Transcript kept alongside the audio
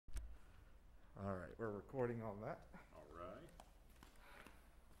All right, we're recording on that. All right.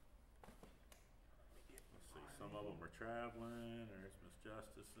 Let's see, some of them are traveling. There's Miss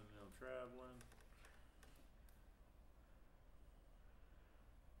Justice and them traveling.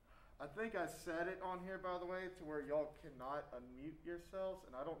 I think I said it on here, by the way, to where y'all cannot unmute yourselves,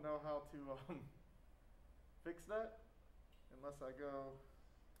 and I don't know how to fix that unless I go.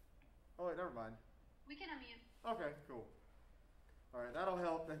 Oh wait, never mind. We can unmute. Okay, cool. All right, that'll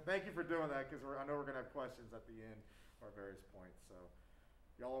help. Thank you for doing that, because I know we're gonna have questions at the end or various points. So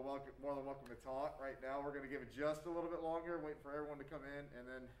y'all are welcome, more than welcome to talk. Right now, we're gonna give it just a little bit longer, waiting for everyone to come in, and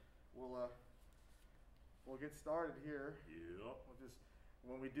then we'll get started here. Yep. We'll just,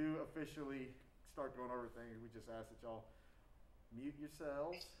 when we do officially start going over things, we just ask that y'all mute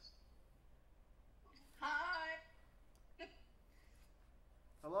yourselves. Hi.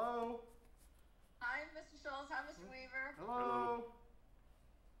 Hello. Hi, Mr. Schultz. Hi, Mr. Weaver. Hello.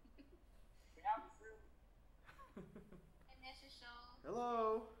 We have a fruit. And Mr. Show.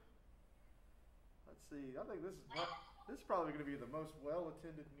 Hello. Let's see. I think this is probably going to be the most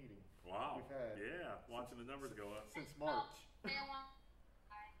well-attended meeting Wow. we've had. Yeah, watching the numbers go up. Since March. Hi,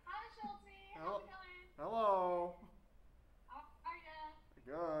 Schulte. How's Hello. it going? Hello. How are ya?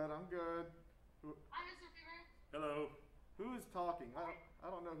 Good. I'm good. Hi, Mr. Weaver. Hello. Who is talking? I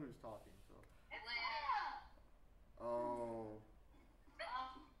don't know who's talking. So. It's Leia. Oh.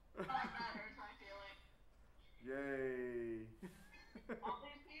 That hurts my feeling. Yay. All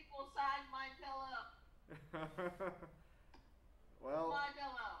these people signed my pillow. Well, My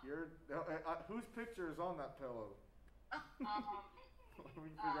pillow. whose picture is on that pillow? Um, Let me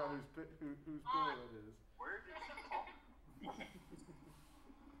figure out whose pillow it is. Where did it come?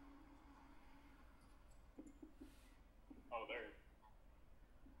 Oh, there.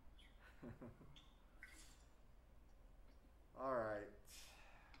 All right.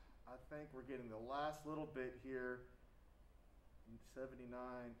 I think we're getting the last little bit here. 79,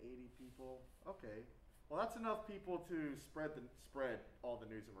 80 people. Okay. Well, that's enough people to spread all the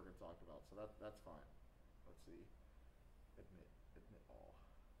news that we're going to talk about. So that's fine. Let's see. Admit all.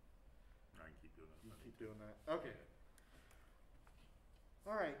 I can keep doing that. You keep doing that. Okay.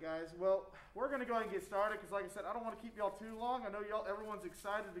 All right, guys. Well, we're going to go ahead and get started because, like I said, I don't want to keep y'all too long. I know everyone's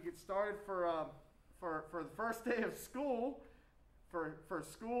excited to get started for the first day of school, for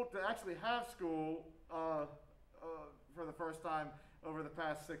school to actually have school for the first time over the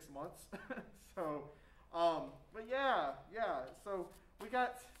past 6 months. So, but yeah. So we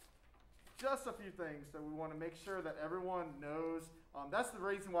got just a few things that we want to make sure that everyone knows. That's the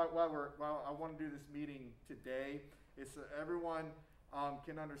reason why I want to do this meeting today, is so everyone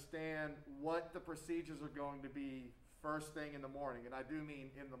can understand what the procedures are going to be first thing in the morning. And I do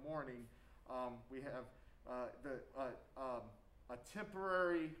mean in the morning. We have a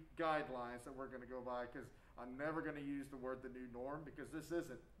temporary guidelines that we're going to go by, because I'm never going to use the word the new norm, because this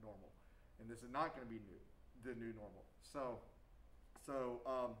isn't normal, and this is not going to be the new normal. So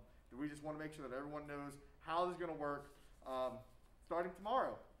we just want to make sure that everyone knows how this is going to work starting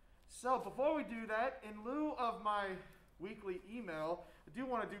tomorrow. So before we do that, in lieu of my weekly email, I do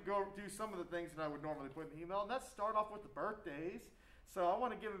want to do some of the things that I would normally put in the email, and that's start off with the birthdays. So I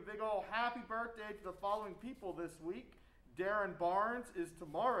want to give a big old happy birthday to the following people this week. Darren Barnes is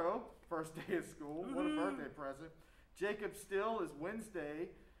tomorrow, first day of school. What a birthday present. Jacob Still is Wednesday.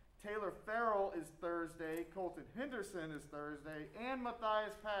 Taylor Farrell is Thursday. Colton Henderson is Thursday. And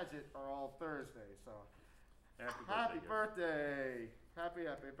Matthias Paget are all Thursday. So happy birthday. Happy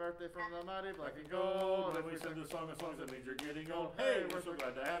birthday from the mighty black and gold. When we sing the song of songs, that means you're getting old. Hey, we're so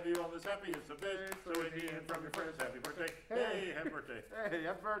glad to have you on this happiest of days. So in the end, from your friends, happy birthday. Hey, happy birthday. Hey,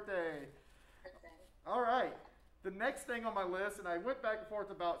 happy birthday. All right. The next thing on my list, and I went back and forth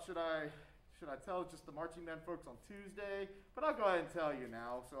about should I tell just the marching band folks on Tuesday, but I'll go ahead and tell you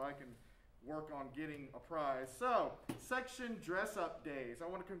now so I can work on getting a prize. So, section dress up days. I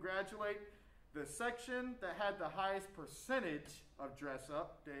want to congratulate the section that had the highest percentage of dress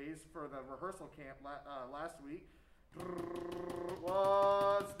up days for the rehearsal camp last week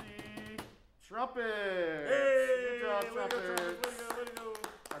was the trumpets. Hey, good job, way to go, trumpets. way to go.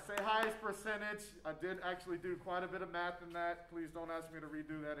 I say highest percentage. I did actually do quite a bit of math in that. Please don't ask me to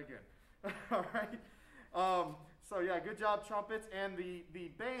redo that again. All right. So yeah, good job, trumpets. And the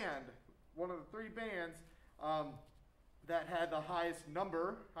band, one of the three bands that had the highest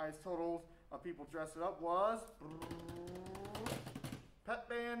totals of people dressed up was Pep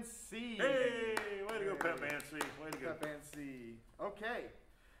Band C. Hey, way to go, Pep Band C. Way to go. Pep Band C. Okay.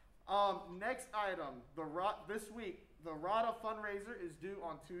 Next item, this week, the RADA fundraiser is due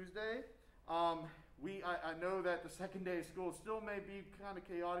on Tuesday. I know that the second day of school still may be kind of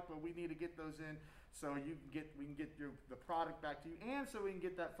chaotic, but we need to get those in so we can get the product back to you, and so we can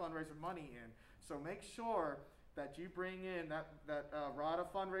get that fundraiser money in. So make sure that you bring in that RADA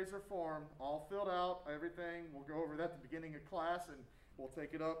fundraiser form, all filled out, everything. We'll go over that at the beginning of class, and we'll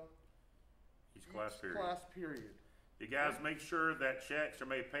take it up Each class period. You guys make sure that checks are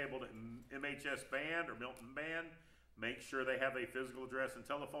made payable to MHS Band or Milton Band. Make sure they have a physical address and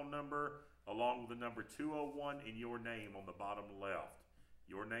telephone number along with the number 201 in your name on the bottom left.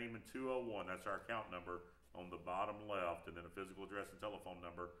 Your name and 201, that's our account number on the bottom left, and then a physical address and telephone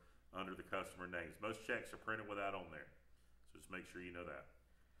number under the customer names. Most checks are printed with that on there. So just make sure you know that.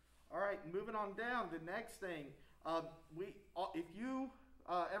 All right, moving on down. The next thing,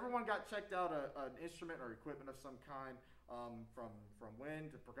 everyone got checked out an instrument or equipment of some kind, from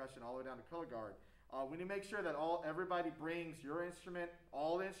wind to percussion all the way down to color guard. We need to make sure that everybody brings your instrument,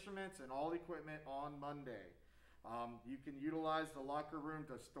 all instruments, and all equipment on Monday. You can utilize the locker room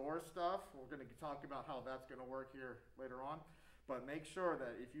to store stuff. We're going to talk about how that's going to work here later on. But make sure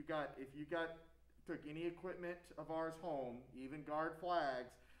that if you took any equipment of ours home, even guard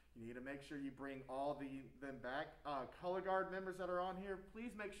flags, you need to make sure you bring all them back. Color guard members that are on here,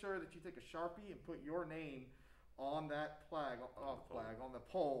 please make sure that you take a Sharpie and put your name on that on the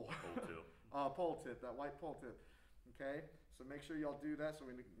pole. Pole tip, that white pole tip. Okay, so make sure y'all do that so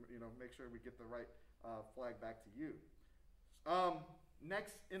we make sure we get the right flag back to you.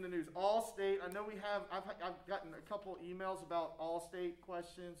 Next in the news, Allstate. I know I've gotten a couple emails about Allstate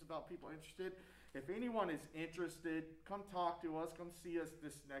questions about people interested. If anyone is interested, come talk to us. Come see us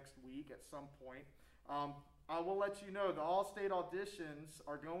this next week at some point. I will let you know the Allstate auditions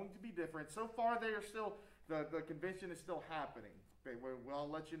are going to be different. So far, they are still the convention is still happening. I'll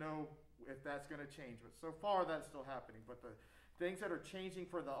let you know if that's going to change. But so far, that's still happening. But the things that are changing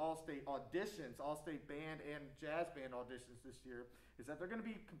for the Allstate auditions, Allstate band and jazz band auditions this year, is that they're going to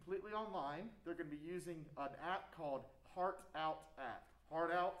be completely online. They're going to be using an app called Heart Out app.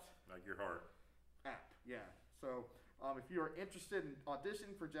 Heart Out. Like your heart. App, yeah. So if you are interested in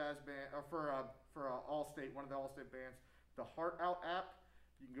auditioning for jazz band or for Allstate, one of the Allstate bands, the Heart Out app,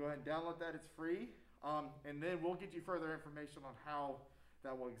 you can go ahead and download that. It's free, and then we'll get you further information on how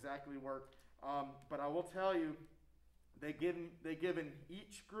that will exactly work. But I will tell you, they've given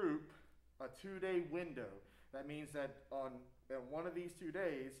each group a 2-day window. That means that on one of these 2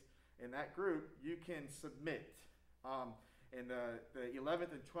 days in that group, you can submit. In the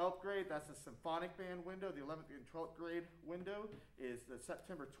 11th and 12th grade, that's the symphonic band window. The 11th and 12th grade window is the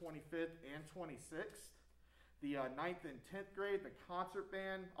September 25th and 26th. The 9th and 10th grade, the concert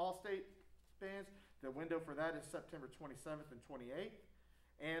band, Allstate bands, the window for that is September 27th and 28th.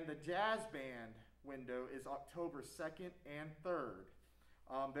 And the jazz band window is October 2nd and 3rd.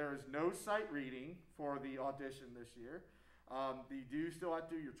 There is no sight reading for the audition this year. You do still have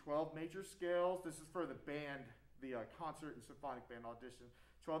to do your 12 major scales. This is for the band, the concert and symphonic band audition.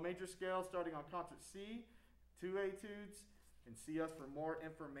 12 major scales starting on concert C, 2 etudes, and see us for more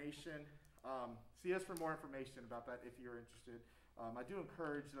information. See us for more information about that if you're interested. I do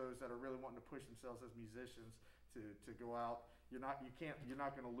encourage those that are really wanting to push themselves as musicians to go out. You're not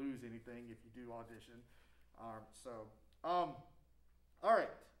going to lose anything if you do audition. All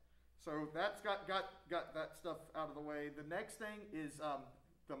right. So that's got that stuff out of the way. The next thing is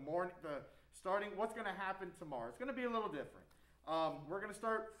what's going to happen tomorrow. It's going to be a little different. We're going to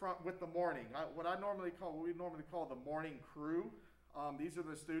start with the morning. What we normally call the morning crew. These are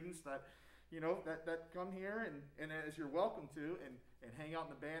the students that come here and as you're welcome to and hang out in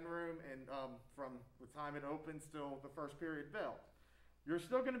the band room and from the time it opens till the first period bell. You're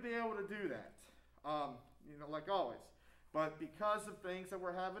still going to be able to do that, like always. But because of things that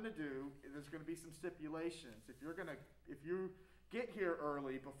we're having to do, there's going to be some stipulations. If you get here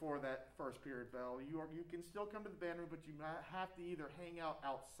early before that first period bell, you can still come to the band room, but you might have to either hang out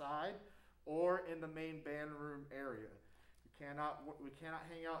outside or in the main band room area. We cannot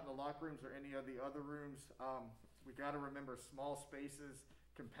hang out in the locker rooms or any of the other rooms. We got to remember small spaces,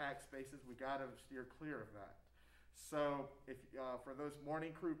 compact spaces. We got to steer clear of that. So if for those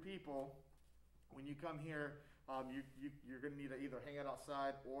morning crew people, when you come here, you're going to need to either hang out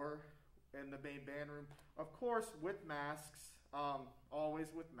outside or in the main band room. Of course, with masks,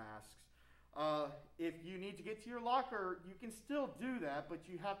 always with masks. If you need to get to your locker, you can still do that, but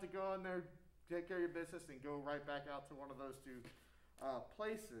you have to go in there, take care of your business, and go right back out to one of those two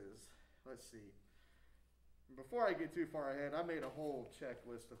places. Let's see. Before I get too far ahead, I made a whole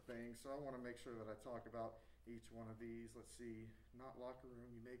checklist of things, so I want to make sure that I talk about each one of these. Let's see. Not locker room.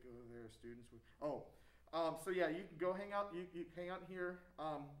 You may go there. Students with. So yeah, you can go hang out. You hang out here.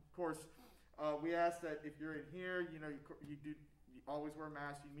 Of course, We ask that if you're in here, you always wear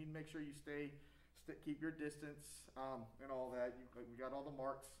masks. You need to make sure you keep your distance, and all that. We got all the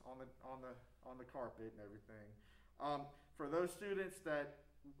marks on the carpet and everything. For those students that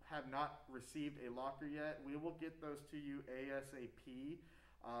have not received a locker yet, we will get those to you ASAP.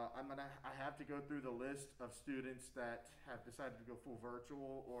 I have to go through the list of students that have decided to go full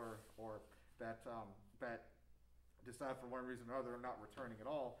virtual or that decide for one reason or other are not returning at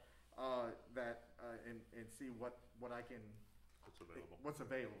all. And see what I can. What's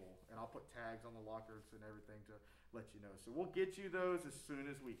available, and I'll put tags on the lockers and everything to let you know. So we'll get you those as soon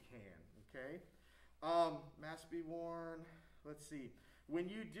as we can. Okay. Masks be worn. Let's see. When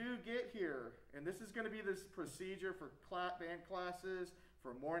you do get here, and this is going to be this procedure for band classes,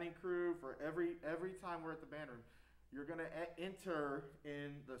 for morning crew, for every time we're at the band room, you're going to enter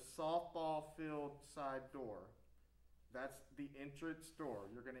in the softball field side door. That's the entrance door.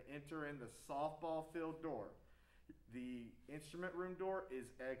 You're going to enter in the softball field door. The instrument room door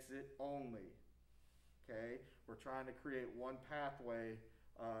is exit only. Okay, we're trying to create one pathway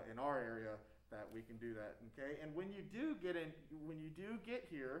in our area that we can do that. Okay, and when you do get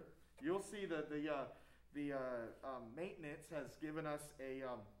here, you'll see that the maintenance has given us a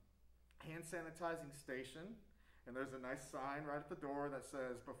hand sanitizing station, and there's a nice sign right at the door that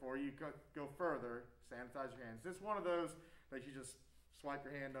says, "Before you go further, sanitize your hands." It's one of those that you just swipe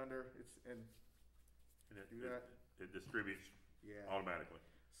your hand under. It distributes automatically.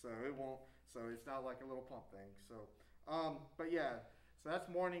 So it won't. So it's not like a little pump thing. So, but yeah. So that's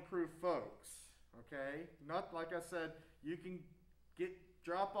morning crew, folks. Okay. Not like I said. You can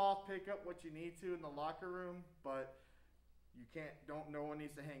drop off, pick up what you need to in the locker room, but you can't. No one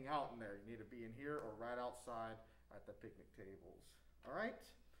needs to hang out in there. You need to be in here or right outside at the picnic tables. All right.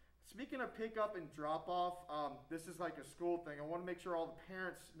 Speaking of pick up and drop off, this is like a school thing. I want to make sure all the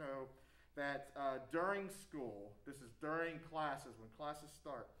parents know that during school, this is during classes, when classes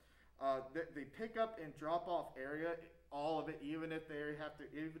start, the pick up and drop off area, all of it, even if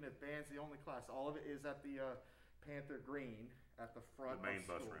band's the only class, all of it is at the Panther Green at the front of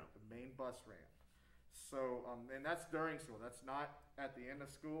school, the main bus ramp. So, and that's during school. That's not at the end of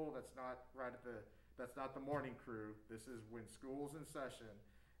school. That's not that's not the morning crew. This is when school's in session,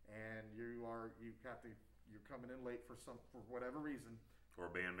 and you're coming in late for whatever reason. Or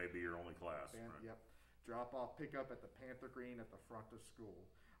band may be your only class. Band, right? Yep. Drop off, pick up at the Panther Green at the front of school.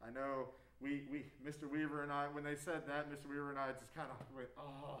 I know Mr. Weaver and I, when they said that, Mr. Weaver and I just kind of went,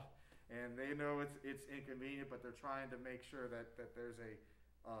 oh, and they know it's inconvenient, but they're trying to make sure that there's a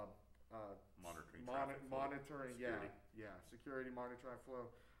monitoring, security, monitoring flow,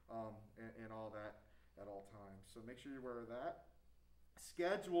 and all that at all times. So make sure you're aware of that.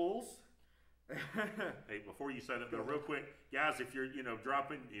 Schedules. Hey, before you say that, though, real quick, guys, if you're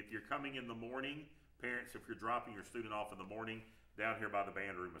coming in the morning, parents, if you're dropping your student off in the morning, down here by the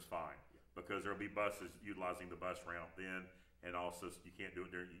band room is fine, because there'll be buses utilizing the bus route then, and also you can't do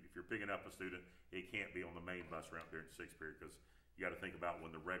it there. If you're picking up a student, it can't be on the main bus route during 6th period, because you got to think about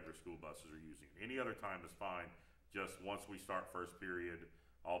when the regular school buses are using it. Any other time is fine. Just once we start 1st period,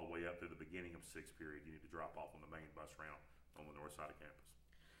 all the way up to the beginning of 6th period, you need to drop off on the main bus route on the north side of campus.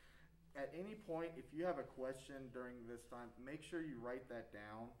 At any point, if you have a question during this time, make sure you write that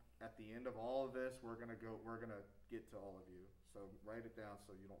down. At the end of all of this, we're gonna get to all of you. So write it down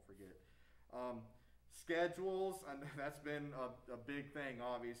so you don't forget. Schedules, and that's been a big thing,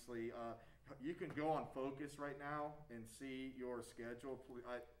 obviously. You can go on Focus right now and see your schedule.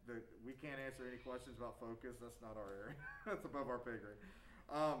 We can't answer any questions about Focus. That's not our area. That's above our pay grade.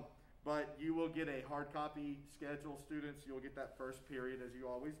 But you will get a hard copy schedule, students. You'll get that 1st period, as you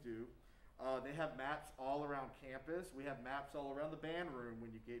always do. They have maps all around campus. We have maps all around the band room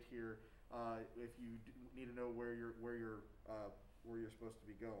when you get here. If you need to know where you're supposed to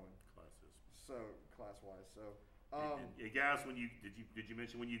be going. Classes. So class-wise. So. And guys, did you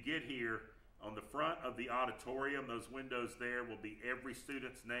mention when you get here, on the front of the auditorium, those windows there will be every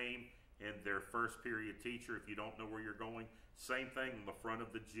student's name and their 1st period teacher. If you don't know where you're going, same thing on the front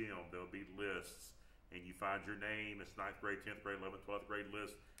of the gym. There'll be lists, and you find your name. It's 9th grade, 10th grade, 11th, 12th grade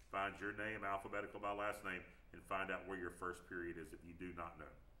list. Find your name, alphabetical by last name, and find out where your 1st period is if you do not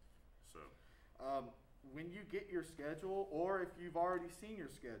know. So, when you get your schedule, or if you've already seen your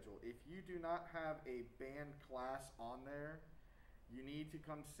schedule, if you do not have a band class on there, you need to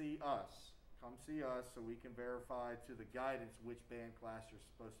come see us. Come see us so we can verify to the guidance which band class you're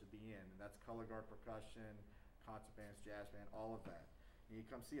supposed to be in. And that's color guard, percussion, concert bands, jazz band, all of that. You need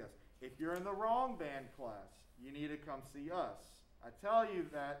to come see us. If you're in the wrong band class, you need to come see us. I tell you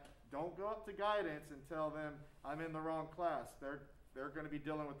that, don't go up to guidance and tell them I'm in the wrong class. they're going to be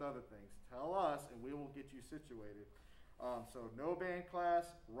dealing with other things. Tell us, and we will get you situated. So no band class,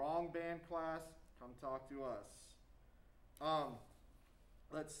 wrong band class, come talk to us.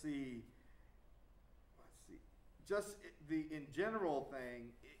 Let's see. Just the in general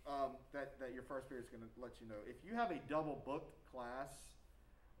thing that your first period is going to let you know. If you have a double booked class,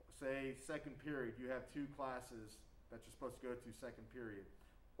 say second period, you have 2 classes that you're supposed to go to second period,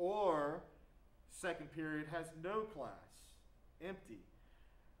 or second period has no class, empty.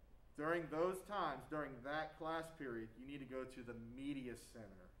 During those times, during that class period, you need to go to the media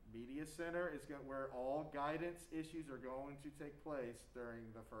center. Media center is where all guidance issues are going to take place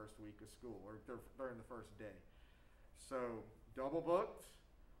during the first week of school, or during the first day. So double booked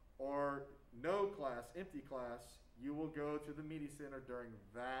or no class, empty class, you will go to the media center during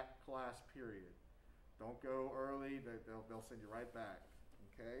that class period. Don't go early, they'll send you right back,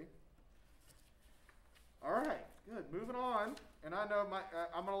 okay? All right, good, moving on. And I know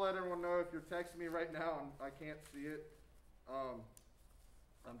I'm gonna let everyone know if you're texting me right now and I can't see it. I'm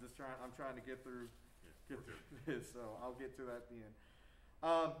trying to get through this, so I'll get to that at the end.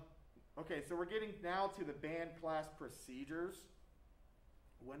 Okay, so we're getting now to the band class procedures.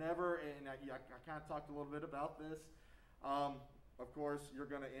 Whenever, and I kind of talked a little bit about this. Of course, you're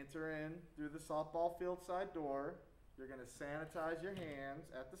going to enter in through the softball field side door. You're going to sanitize your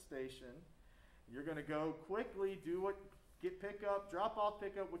hands at the station. You're going to go quickly, drop off,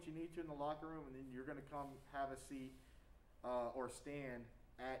 pick up what you need to in the locker room, and then you're going to come have a seat or stand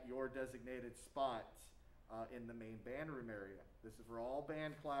at your designated spot in the main band room area. This is for all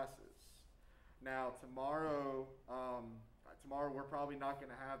band classes. Now tomorrow we're probably not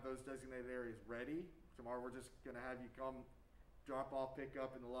going to have those designated areas ready. Tomorrow we're just going to have you come, drop off, pick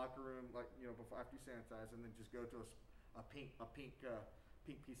up in the locker room, before after you sanitize, and then just go to a pink piece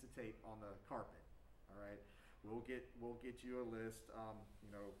of tape on the carpet. All right, we'll get you a list,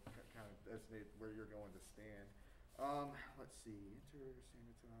 kind of designate where you're going to stand. Let's see, enter,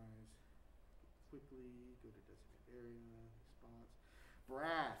 sanitize, quickly, go to designated area,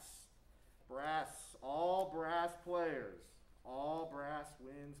 spots. Brass, all brass players, all brass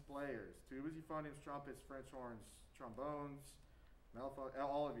winds players, tubas, euphoniums, trumpets, French horns, trombones, mellophone,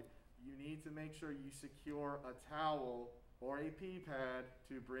 all of you. You need to make sure you secure a towel or a pee pad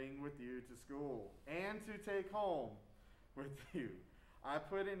to bring with you to school and to take home with you. I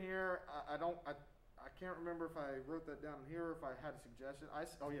put in here, I can't remember if I wrote that down here or if I had a suggestion.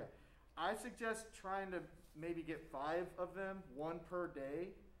 I suggest trying to maybe get 5 of them, 1 per day,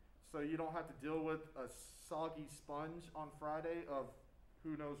 so you don't have to deal with a soggy sponge on Friday of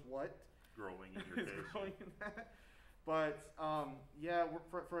who knows what. Growing in your is face. growing in that. But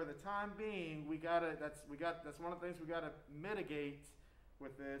for the time being, that's one of the things we gotta mitigate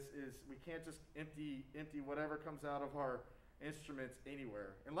with this is we can't just empty whatever comes out of our instruments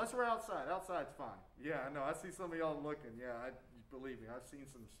anywhere, unless we're outside. Outside's fine. Yeah, I know. I see some of y'all looking. Yeah, believe me, I've seen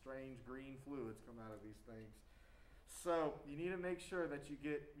some strange green fluids come out of these things. So you need to make sure that you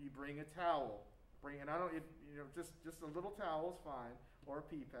bring a towel. Just a little towel is fine, or a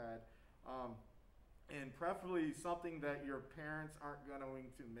pee pad, and preferably something that your parents aren't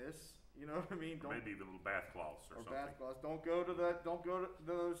going to miss. You know what I mean? Maybe even little bath cloths or something. Bath cloths. Don't go to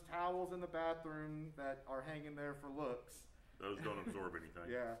those towels in the bathroom that are hanging there for looks. Those don't absorb anything.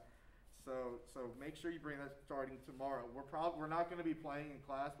 Yeah. So make sure you bring that starting tomorrow. We're not going to be playing in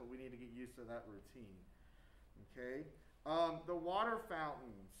class, but we need to get used to that routine. Okay. The water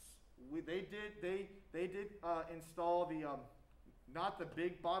fountains. They did install the not the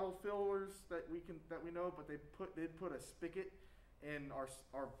big bottle fillers that we know, but they put a spigot in our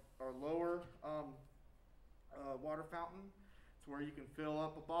lower water fountain to where you can fill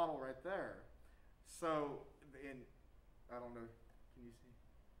up a bottle right there. So I don't know. Can you see?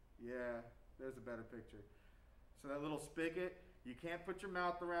 Yeah, there's a better picture. So that little spigot, you can't put your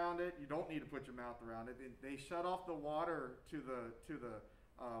mouth around it. You don't need to put your mouth around it. They shut off the water to the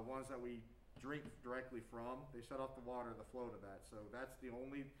ones that we drink directly from. They shut off the water, the flow to that. So that's the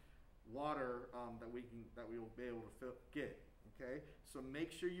only water that we will be able to get. Okay. So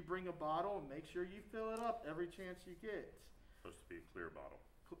make sure you bring a bottle and make sure you fill it up every chance you get. Supposed to be a clear bottle.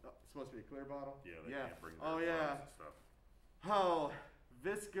 It's supposed to be a clear bottle. Yeah, they can't bring their and stuff. Oh,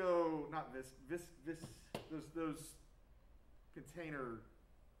 those container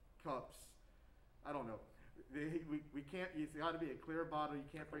cups. I don't know. We can't. It's got to be a clear bottle. You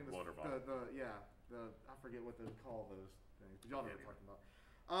can't bring water bottle. I forget what they call those things. But y'all know what I'm talking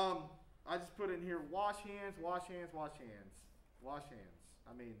about. I just put in here: wash hands, wash hands, wash hands, wash hands.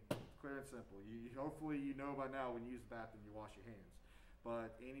 I mean, clear and simple. Hopefully you know by now when you use the bathroom, you wash your hands.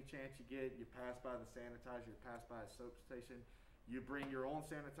 But any chance you get, you pass by the sanitizer, you pass by a soap station, You bring your own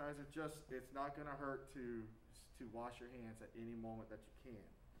sanitizer. It's not going to hurt to wash your hands at any moment that you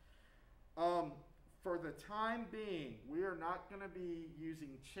can. For the time being, we are not going to be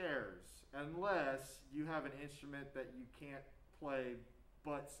using chairs unless you have an instrument that you can't play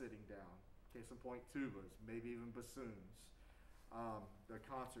but sitting down. Case in point, tubas, maybe even bassoons. The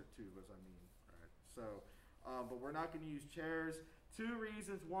concert tubas, I mean. Right. So, but we're not going to use chairs. Two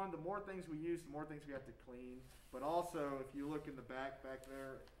reasons. One, the more things we use, the more things we have to clean. But also, if you look in the back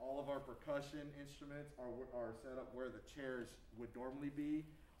there, all of our percussion instruments are set up where the chairs would normally be.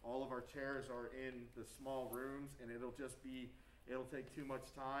 All of our chairs are in the small rooms, and it'll take too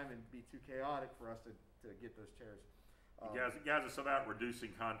much time and be too chaotic for us to get those chairs. You guys, it's about reducing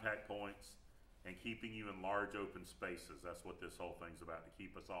contact points and keeping you in large open spaces. That's what this whole thing's about, to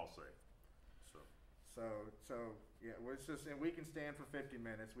keep us all safe. So yeah, it's just, and we can stand for 50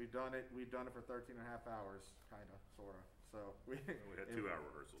 minutes. We've done it for 13 and a half hours, kind of, sort of. So we had 2 hour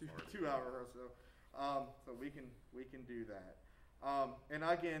rehearsals already. 2 hour rehearsal. So we can do that. And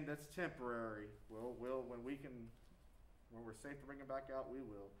again, that's temporary. We'll when we're safe to bring it back out, we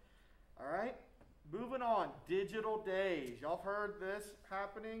will. All right. Moving on, digital days. Y'all have heard this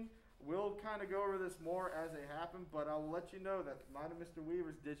happening. We'll kind of go over this more as they happen, but I'll let you know that mine and Mr.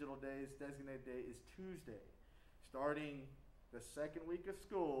 Weaver's digital days designated day is Tuesday, starting the second week of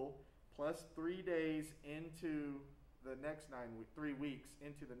school, plus 3 days into the next 3 weeks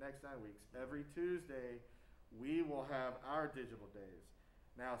into the next 9 weeks. Every Tuesday, we will have our digital days.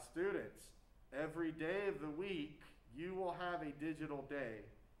 Now, students, every day of the week, you will have a digital day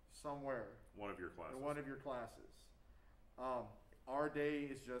somewhere. One of your classes. In one of your classes. Our day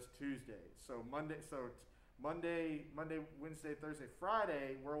is just Tuesday. So Monday, Wednesday, Thursday,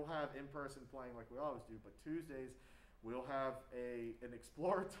 Friday, we'll have in-person playing like we always do. But Tuesdays, we'll have an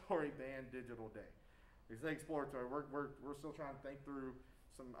exploratory band digital day. We say exploratory. We're still trying to think through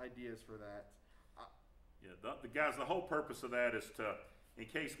some ideas for that. Yeah, the guys. The whole purpose of that is to, in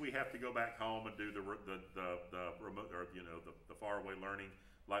case we have to go back home and do the remote, or the faraway learning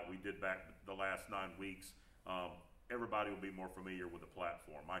like we did back the last 9 weeks. Everybody will be more familiar with the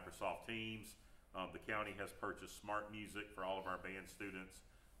platform. Microsoft Teams. The county has purchased smart music for all of our band students.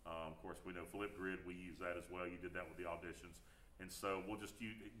 Of course, we know Flipgrid. We use that as well. You did that with the auditions, and so we'll just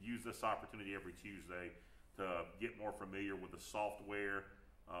use this opportunity every Tuesday to get more familiar with the software.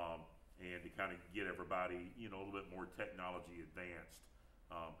 And to kind of get everybody, a little bit more technology advanced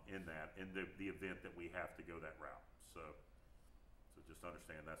in the event that we have to go that route. So just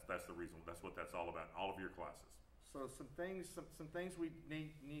understand that's the reason. That's what that's all about in all of your classes. So some things we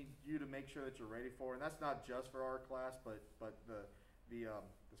need you to make sure that you're ready for, and that's not just for our class, but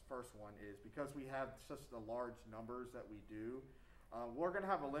this first one is because we have such the large numbers that we do. We're going to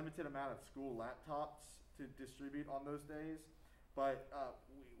have a limited amount of school laptops to distribute on those days, but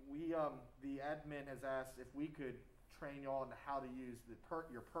the admin has asked if we could train y'all on how to use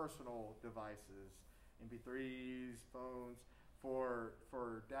your personal devices, MP3s, phones, for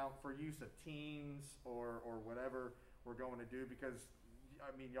use of Teams or whatever we're going to do. Because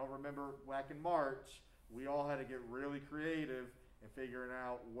I mean, y'all remember back in March, we all had to get really creative in figuring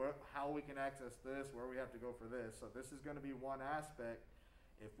out how we can access this, where we have to go for this. So this is going to be one aspect.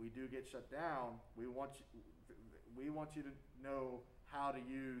 If we do get shut down, we want you to know how to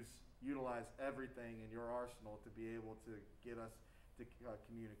utilize everything in your arsenal to be able to get us to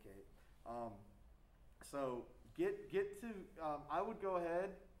communicate. So get to, I would go ahead,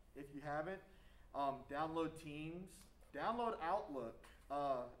 if you haven't, download Teams, download Outlook,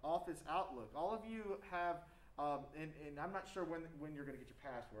 Office Outlook. All of you have, and I'm not sure when you're going to get your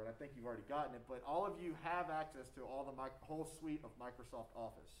password. I think you've already gotten it, but all of you have access to whole suite of Microsoft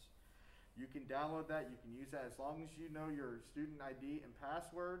Office. You can download that. You can use that as long as you know your student ID and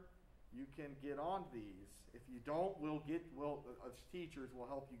password. You can get on these. If you don't, as teachers will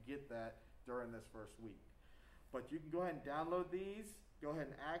help you get that during this first week. But you can go ahead and download these. Go ahead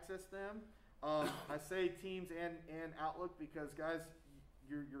and access them. I say Teams and Outlook because, guys,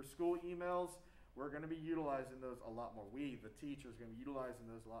 your school emails, we're going to be utilizing those a lot more. The teachers, are going to be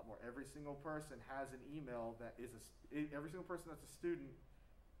utilizing those a lot more. Every single person has an email that is every single person that's a student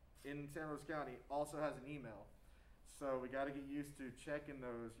in Santa Rosa County also has an email. So we got to get used to checking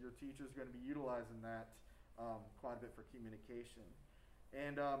those. Your teacher's going to be utilizing that quite a bit for communication.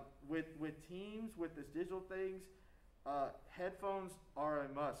 And with Teams, with this digital things, headphones are a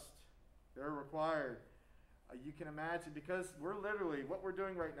must. They're required. You can imagine, because we're literally, what we're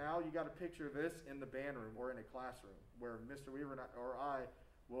doing right now, you got to picture this in the band room or in a classroom where Mr. Weaver or I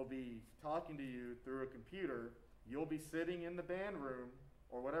will be talking to you through a computer. You'll be sitting in the band room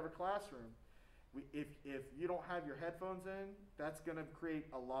or whatever classroom, if you don't have your headphones in, that's going to create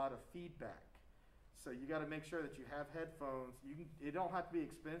a lot of feedback. So you got to make sure that you have headphones. It don't have to be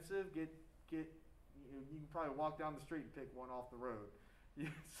expensive. You can probably walk down the street and pick one off the road.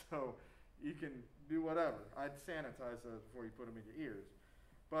 So you can do whatever. I'd sanitize those before you put them in your ears.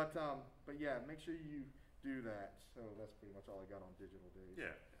 But yeah, make sure you do that. So that's pretty much all I got on digital days.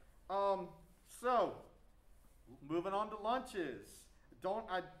 Yeah. So moving on to lunches.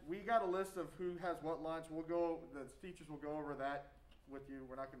 We got a list of who has what lunch. The teachers will go over that with you.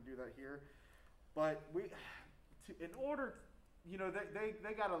 We're not going to do that here. But in order,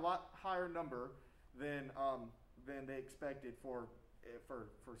 they got a lot higher number than they expected for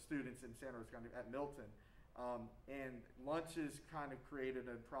students in Santa Rosa County at Milton. And lunches kind of created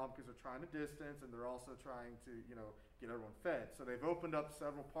a problem because they're trying to distance and they're also trying to, get everyone fed. So they've opened up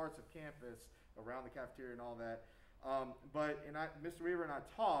several parts of campus around the cafeteria and all that. Mr. Weaver and I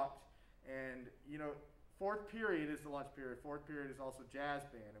talked, and fourth period is the lunch period. Fourth period is also jazz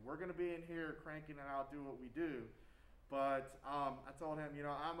band, and we're going to be in here cranking it out, do what we do. But I told him,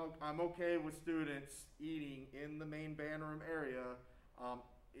 I'm okay with students eating in the main band room area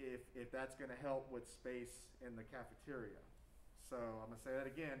if that's going to help with space in the cafeteria. So I'm going to say that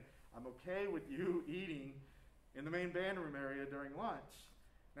again. I'm okay with you eating in the main band room area during lunch.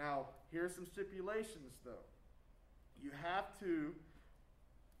 Now, here's some stipulations, though. You have to,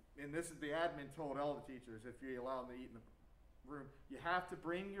 and this is the admin told all the teachers, if you allow them to eat in the room, you have to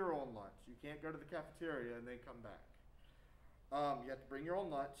bring your own lunch. You can't go to the cafeteria and then come back. You have to bring your own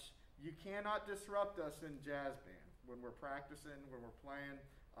lunch. You cannot disrupt us in jazz band when we're practicing, when we're playing.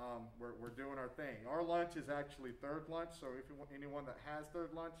 We're doing our thing. Our lunch is actually third lunch, so if anyone that has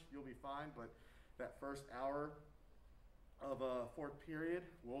third lunch, you'll be fine. But that first hour of fourth period,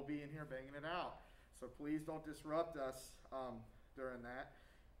 we'll be in here banging it out. So please don't disrupt us during that.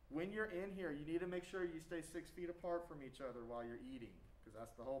 When you're in here, you need to make sure you stay 6 feet apart from each other while you're eating, because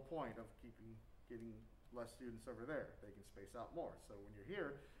that's the whole point of getting less students over there. They can space out more. So when you're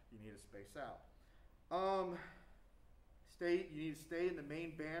here, you need to space out. You need to stay in the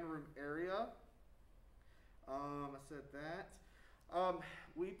main band room area. I said that.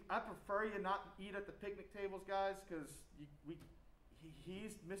 I prefer you not eat at the picnic tables, guys, because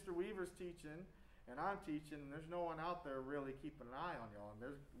Mr. Weaver's teaching and I'm teaching, and there's no one out there really keeping an eye on y'all, and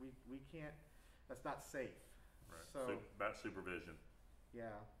we can't. That's not safe. Right. So about supervision.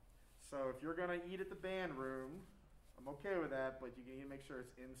 Yeah. So if you're gonna eat at the band room, I'm okay with that, but you need to make sure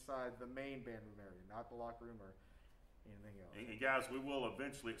it's inside the main band room area, not the locker room or anything else. And guys, we will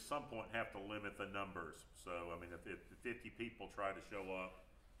eventually at some point have to limit the numbers. So I mean, if 50 people try to show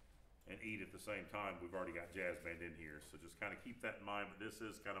up and eat at the same time, we've already got jazz band in here. So just kind of keep that in mind. But this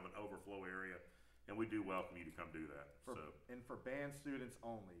is kind of an overflow area, and we do welcome you to come do that. For band students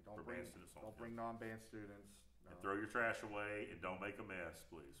only. Don't bring non-band students. And throw your trash away and don't make a mess,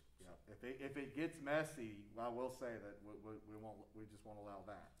 please. Yeah. If it gets messy, I will say that we just won't allow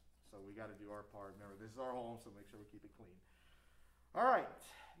that. So we got to do our part. Remember, this is our home, so make sure we keep it clean. All right,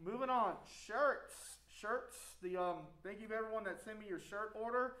 moving on. Shirts. Thank you to everyone that sent me your shirt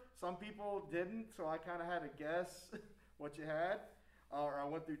order. Some people didn't, so I kind of had to guess what you had. Or I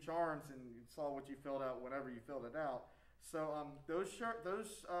went through Charms and saw what you filled out whenever you filled it out. So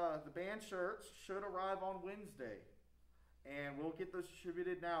the band shirts should arrive on Wednesday, and we'll get those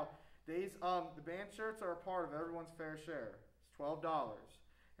distributed now. The band shirts are a part of everyone's fair share. It's $12.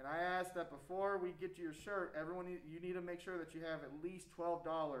 And I asked that before we get you your shirt, you need to make sure that you have at least $12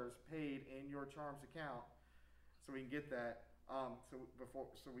 paid in your Charms account, so we can get that. So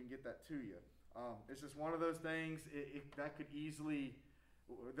we can get that to you. It's just one of those things. That could easily,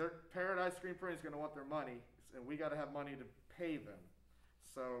 Paradise Screen Print is going to want their money, and we got to have money to pay them.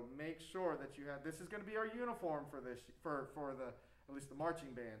 So make sure that you have. This is going to be our uniform for at least the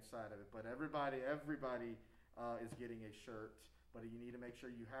marching band side of it. But everybody is getting a shirt. But you need to make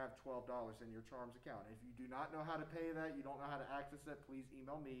sure you have $12 in your Charms account. If you do not know how to pay that, you don't know how to access that, please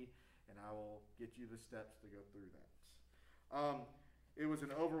email me, and I will get you the steps to go through that. It was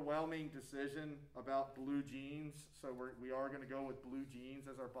an overwhelming decision about blue jeans, so we are going to go with blue jeans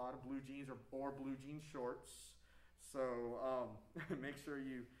as our bottom, blue jeans or blue jean shorts. So make sure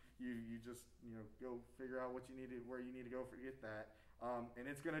you just go figure out where you need to go to get that. And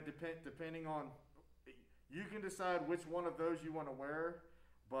it's going to depending on. You can decide which one of those you want to wear,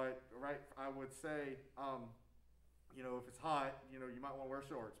 but I would say, if it's hot, you might want to wear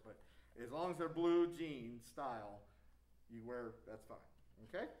shorts. But as long as they're blue jean style, that's fine.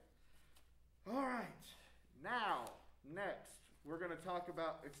 Okay. All right. Now, next, we're going to talk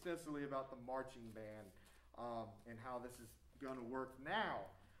extensively about the marching band and how this is going to work now.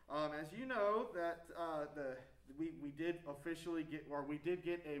 As you know, that we did officially get, or we did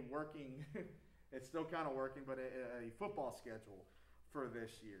get a working, it's still kind of working, but a football schedule for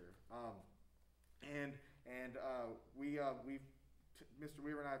this year. Mr.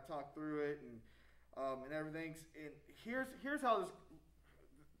 Weaver and I have talked through it and everything. And here's how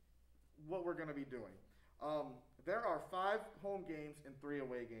what we're going to be doing. There are 5 home games and 3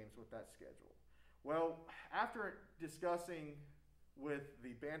 away games with that schedule. Well, after discussing with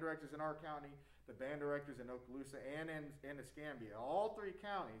the band directors in our county, the band directors in Okaloosa, and in Escambia, all 3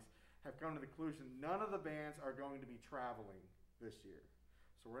 counties have come to the conclusion none of the bands are going to be traveling this year.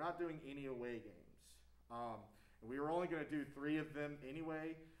 So we're not doing any away games. We were only going to do 3 of them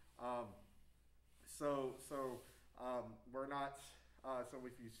anyway. We're not. So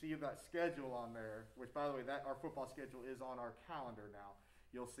if you see that schedule on there, which by the way, that our football schedule is on our calendar now,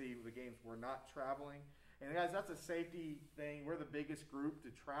 you'll see the games we're not traveling. And guys, that's a safety thing. We're the biggest group to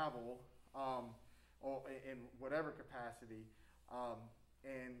travel in whatever capacity,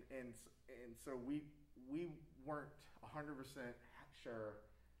 and so we weren't 100% sure.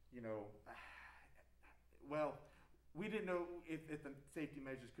 Well, we didn't know if the safety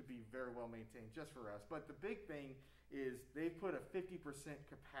measures could be very well maintained just for us. But the big thing is they put a 50%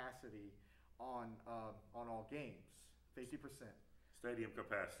 capacity on all games. 50%. Stadium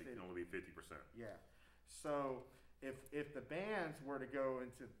capacity can only be 50%. Yeah. So if the bands were to go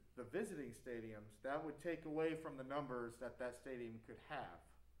into the visiting stadiums, that would take away from the numbers that stadium could have.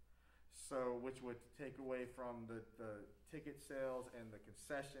 So which would take away from the ticket sales and the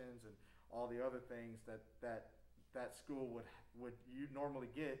concessions and all the other things that school would you normally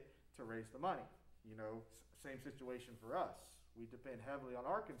get to raise the money. Same situation for us. We depend heavily on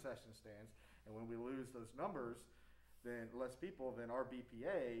our concession stands, and when we lose those numbers, then less people, then our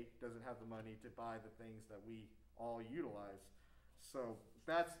BPA doesn't have the money to buy the things that we all utilize. So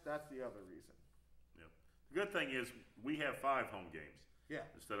that's the other reason. Yeah. The good thing is we have 5 home games. Yeah.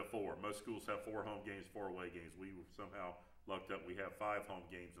 Instead of 4. Most schools have 4 home games, 4 away games. We somehow lucked up. We have 5 home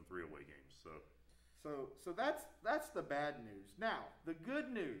games and 3 away games. So that's the bad news. Now, the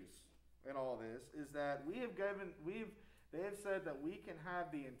good news in all this is that they have said that we can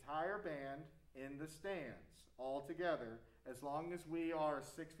have the entire band in the stands all together as long as we are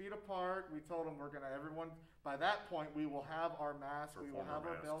 6 feet apart. We told them everyone by that point we will have our masks, we will have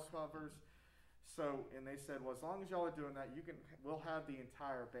our bell covers. So, and they said, well, as long as y'all are doing that, we'll have the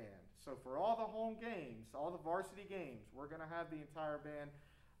entire band. So for all the home games, all the varsity games, we're going to have the entire band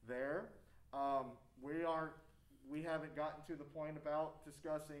there. We haven't gotten to the point about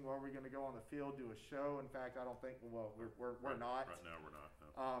discussing, are we going to go on the field, do a show? In fact, I don't think, we're not. Right now, we're not.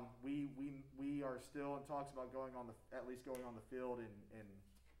 No. We are still in talks about at least going on the field and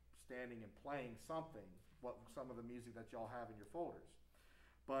standing and playing some of the music that y'all have in your folders.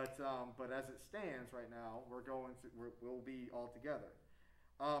 But as it stands right now, we'll be all together.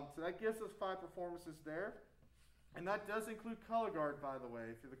 So that gives us 5 performances there. And that does include color guard, by the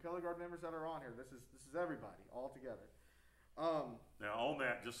way. For the color guard members that are on here, this is everybody all together. Now on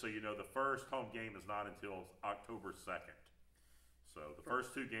that, just so you know, the first home game is not until October 2nd. So the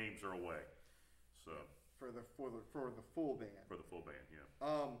first 2 games are away. So for the full band. For the full band,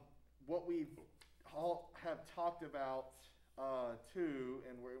 yeah. What we all have talked about too,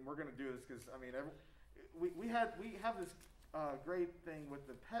 and we're going to do this because we have this great thing with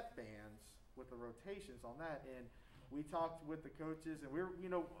the pep bands, with the rotations on that, and we talked with the coaches, and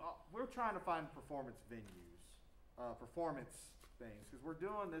we're trying to find performance venues, performance things, because we're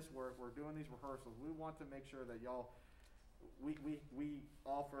doing this work, we're doing these rehearsals. We want to make sure that we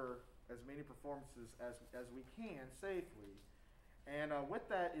offer as many performances as we can safely. And with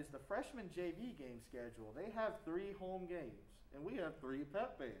that is the freshman JV game schedule. They have 3 home games, and we have 3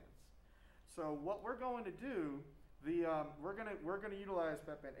 pep bands. So what we're going to do, we're gonna utilize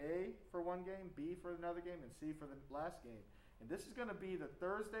pep band A for one game, B for another game, and C for the last game. And this is going to be the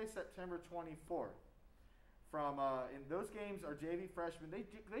Thursday, September 24th. And those games are JV freshmen.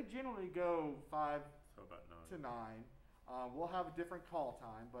 They generally go 5 to 9. We'll have a different call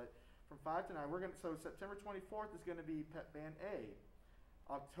time, but from 5 to 9, so September 24th is going to be pep band A.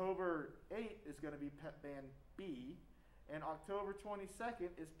 October 8th is going to be pep band B, and October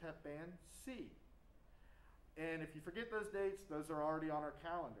 22nd is pep band C. And if you forget those dates, those are already on our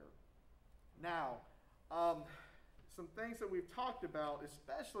calendar. Now, some things that we've talked about,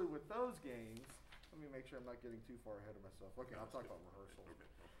 especially with those games. Let me make sure I'm not getting too far ahead of myself. Okay, I'll talk about rehearsals. Okay.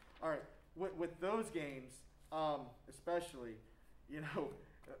 All right, with those games, especially,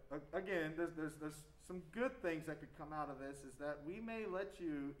 again, there's some good things that could come out of this. Is that we may let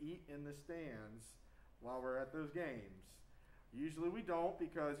you eat in the stands while we're at those games. Usually we don't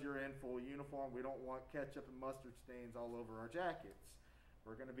because you're in full uniform. We don't want ketchup and mustard stains all over our jackets.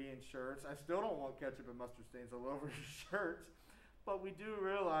 We're going to be in shirts. I still don't want ketchup and mustard stains all over your shirts. But we do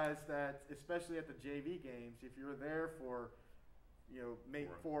realize that, especially at the JV games, if you're there for, maybe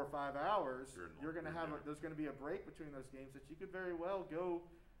 4 or 5 hours, you're going to have there's going to be a break between those games that you could very well go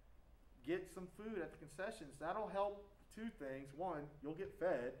get some food at the concessions. That'll help two things. One, you'll get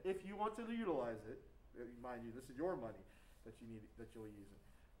fed if you want to utilize it. Mind you, this is your money that you'll use it.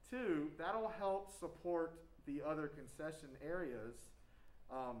 Two, that'll help support the other concession areas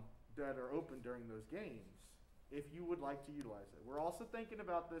that are open during those games, if you would like to utilize it. We're also thinking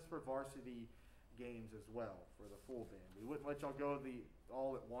about this for varsity games as well, for the full band. We wouldn't let y'all go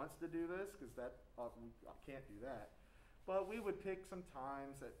all at once to do this, because I can't do that. But we would pick some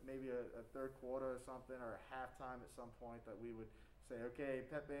times at maybe a third quarter or something, or a halftime at some point, that we would say, okay,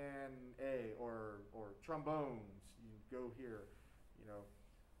 pep band A or trombones, you go here,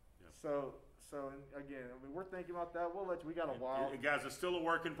 So again, we're thinking about that. We got a while. And guys, it's still a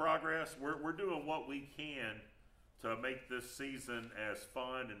work in progress. We're doing what we can to make this season as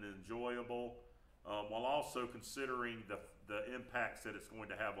fun and enjoyable, while also considering the impacts that it's going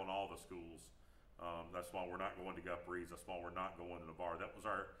to have on all the schools. That's why we're not going to Gup Reeds. That's why we're not going to Navarre. That was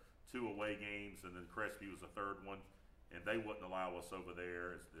our 2 away games, and then Crestview was the 3rd one, and they wouldn't allow us over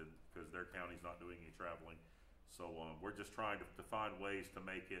there because their county's not doing any traveling. So we're just trying to find ways to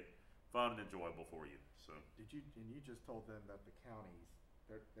make it fun and enjoyable for you. So you just told them that the counties,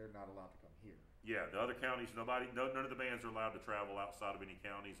 they're not allowed to come here. Yeah, the other counties, none of the bands are allowed to travel outside of any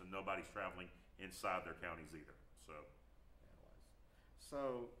counties, and nobody's traveling inside their counties either.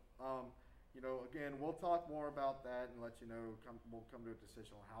 Again, we'll talk more about that and let you know. We'll come to a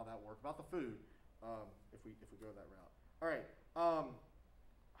decision on how that works about the food, if we go that route. All right.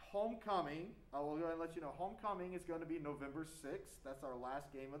 Homecoming. I will go ahead and let you know. Homecoming is going to be November 6th. That's our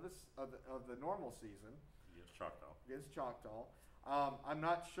last game of the normal season. Against Choctaw. Against Choctaw. I'm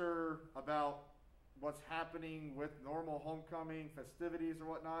not sure about what's happening with normal homecoming festivities or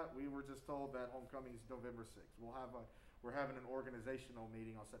whatnot. We were just told that homecoming is November 6th. We're having an organizational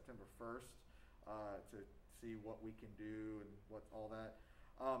meeting on September 1st to see what we can do and what all that.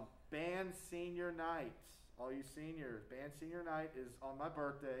 Band senior night. All you seniors, band senior night is on my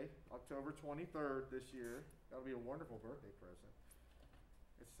birthday, October 23rd this year. That'll be a wonderful birthday present.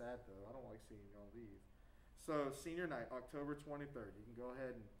 It's sad though. I don't like seeing y'all leave. So senior night, October 23rd. You can go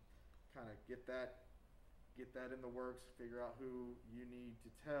ahead and kind of get that in the works. Figure out who you need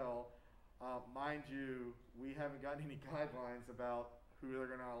to tell. Mind you, we haven't gotten any guidelines about who they're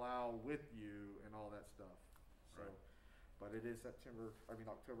going to allow with you and all that stuff. So, right. But it is October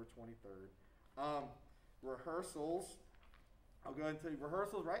 23rd. Rehearsals. I'll go ahead and tell you,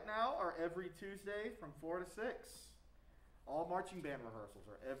 rehearsals right now are every Tuesday from 4 to 6. All marching band rehearsals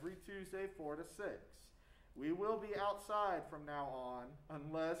are every Tuesday, 4 to 6. We will be outside from now on,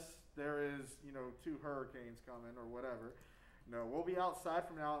 unless there is, 2 hurricanes coming or whatever. No, we'll be outside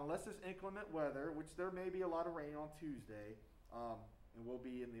from now on, unless there's inclement weather, which there may be a lot of rain on Tuesday, and we'll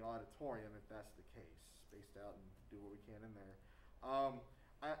be in the auditorium if that's the case, spaced out and do what we can in there.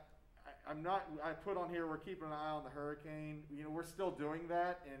 I put on here, we're keeping an eye on the hurricane. We're still doing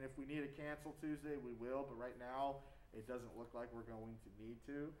that, and if we need to cancel Tuesday, we will, but right now, it doesn't look like we're going to need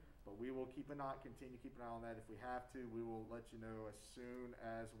to. But we will continue to keep an eye on that. If we have to, we will let you know as soon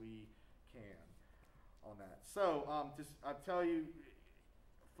as we can on that. So, I'll tell you,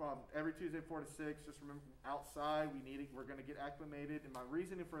 from every Tuesday 4 to 6, just remember, outside, we're going to get acclimated. And my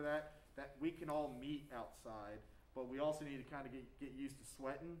reasoning for that we can all meet outside, but we also need to kind of get used to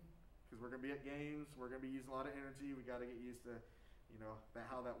sweating, because we're going to be at games. We're going to be using a lot of energy. We got to get used to,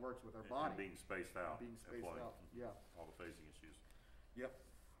 how that works with our body. And being spaced out. Yeah. All the phasing issues. Yep.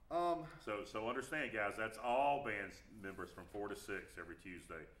 So understand, guys, that's all band members from 4 to 6 every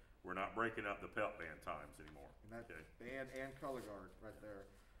Tuesday. We're not breaking up the pep band times anymore. And that's band and color guard right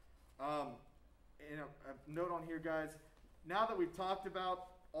there. A note on here, guys. Now that we've talked about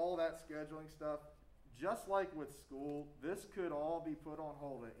all that scheduling stuff, just like with school, this could all be put on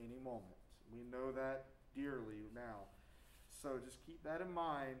hold at any moment. We know that dearly now. So just keep that in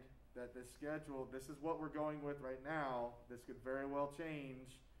mind, that this schedule, this is what we're going with right now. This could very well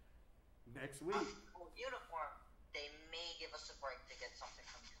change next week. Uniform, they may give us a break to get something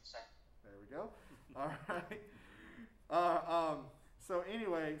from consent. There we go. All right. So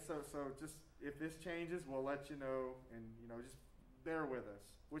anyway, so just if this changes, we'll let you know, and just bear with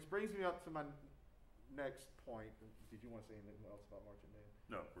us. Which brings me up to my next point. Did you want to say anything else about marching band?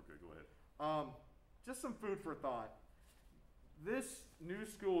 No, we're good. Go ahead. Just some food for thought. This new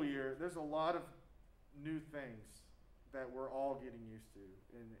school year, there's a lot of new things that we're all getting used to,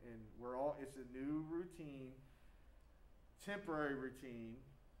 and we're all. It's a new routine, temporary routine,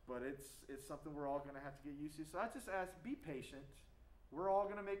 but it's something we're all going to have to get used to. So I just ask, be patient. We're all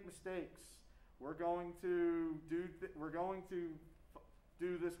going to make mistakes. We're going to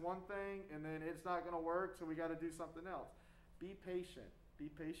do this one thing, and then it's not going to work, so we got to do something else. Be patient. Be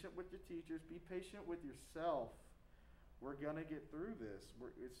patient with your teachers. Be patient with yourself. We're going to get through this.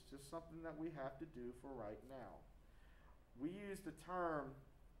 It's just something that we have to do for right now. We use the term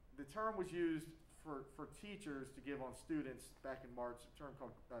was used for teachers to give on students back in March, a term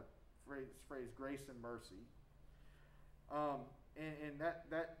called phrase grace and mercy. And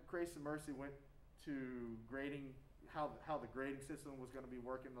that grace and mercy went to grading, how the grading system was going to be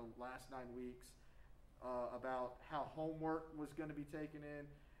working the last 9 weeks, about how homework was going to be taken in.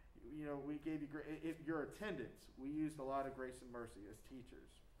 You know, we gave you your attendance. We used a lot of grace and mercy as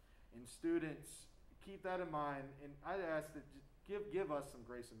teachers, and students. Keep that in mind, and I'd ask that give us some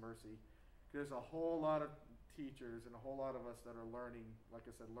grace and mercy. There's a whole lot of teachers and a whole lot of us that are learning, like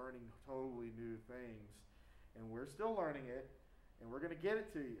I said, learning totally new things, and we're still learning it, and we're going to get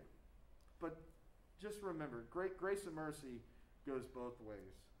it to you. But just remember, grace and mercy goes both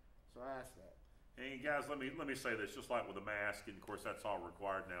ways. So I ask that. And guys, let me say this, just like with the mask, and of course that's all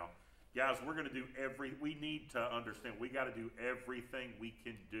required now. Guys, we're going to do we need to understand, we got to do everything we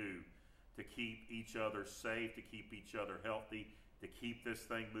can do to keep each other safe, to keep each other healthy, to keep this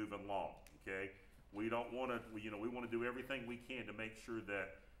thing moving along, okay? We don't want to, we want to do everything we can to make sure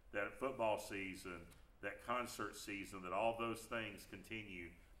that football season, that concert season, that all those things continue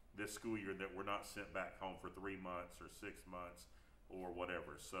this school year, that we're not sent back home for 3 months or 6 months or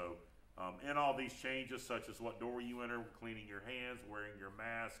whatever. So, in all these changes, such as what door you enter, cleaning your hands, wearing your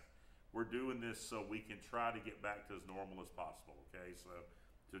mask, we're doing this so we can try to get back to as normal as possible, okay? So,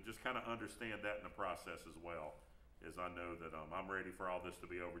 to just kind of understand that in the process as well, as I know that I'm ready for all this to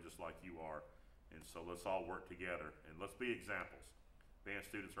be over just like you are. And so let's all work together, and let's be examples. Band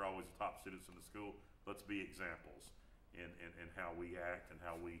students are always the top students in the school. Let's be examples in how we act and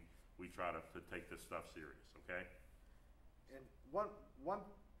how we try to take this stuff serious, okay? And one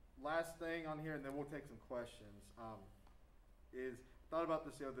last thing on here, and then we'll take some questions, is thought about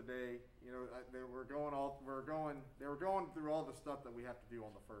this the other day. You know, they were going through all the stuff that we have to do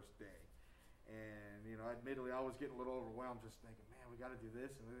on the first day, and you know, admittedly, I was getting a little overwhelmed, just thinking, man, we got to do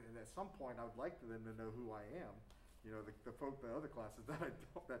this, and at some point, I would like for them to know who I am. You know, the other classes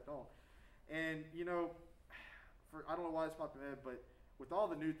that don't, and you know, I don't know why this popped in my head, but with all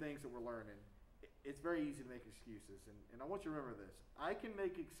the new things that we're learning, it's very easy to make excuses, and I want you to remember this. I can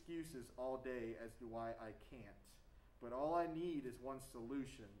make excuses all day as to why I can't. But all I need is one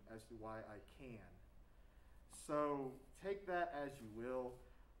solution as to why I can. So take that as you will,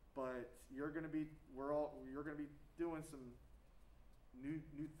 but you're going to be doing some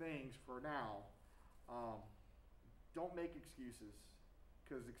new things for now. Don't make excuses,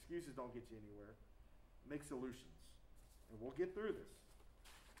 because excuses don't get you anywhere. Make solutions, and we'll get through this.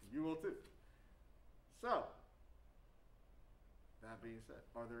 You will too. So, that being said,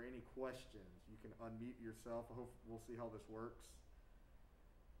 are there any questions? You can unmute yourself. I hope we'll see how this works.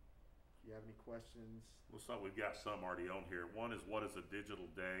 If you have any questions. Well, so we've got some already on here. One is, what is a digital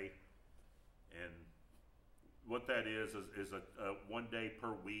day? And what that is a 1 day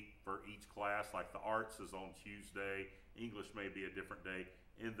per week for each class. Like the arts is on Tuesday. English may be a different day.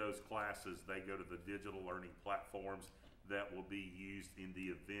 In those classes, they go to the digital learning platforms that will be used in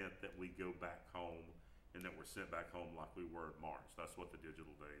the event that we go back home, and that we're sent back home like we were in March. That's what the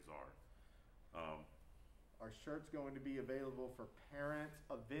digital days are. Our shirt's going to be available for parents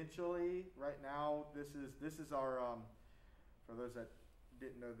eventually. Right now, this is our for those that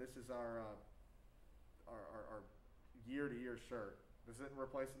didn't know, this is our year-to-year shirt. This isn't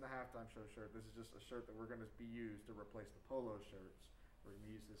replacing the halftime show shirt. This is just a shirt that we're going to be used to replace the polo shirts. We're going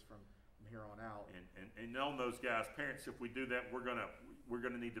to use this from here on out. And on those guys, parents, if we do that, we're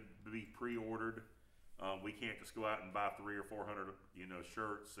gonna need to be pre-ordered. We can't just go out and buy 300 or 400,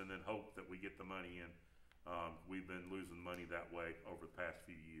 shirts and then hope that we get the money in. We've been losing money that way over the past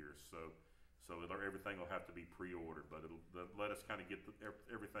few years, so everything will have to be pre-ordered. But let us kind of get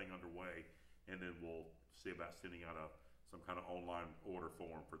everything underway, and then we'll see about sending out some kind of online order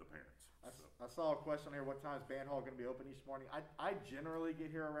form for the parents. I saw a question here. What time is band hall going to be open each morning? I generally get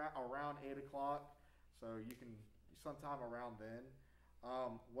here around 8 o'clock, so you can sometime around then.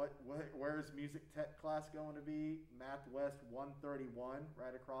 Where is music tech class going to be? Math West 131,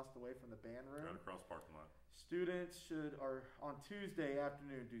 right across the way from the band room. Right across the parking lot. Students are on Tuesday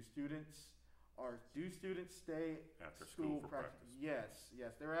afternoon. Do students stay after school for practice? Yes.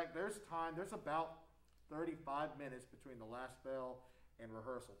 There's time. There's about 35 minutes between the last bell and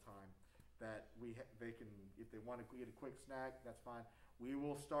rehearsal time that they can, if they want to get a quick snack, that's fine. We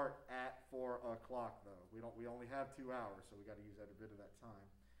will start at 4 o'clock though. We only have 2 hours, so we got to use every bit of that time.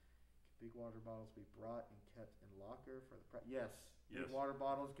 Can big water bottles be brought and kept in locker for the yes. Yes. Big water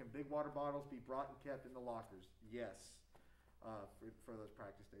bottles be brought and kept in the lockers? Yes. For those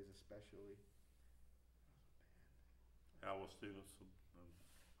practice days especially. How will students?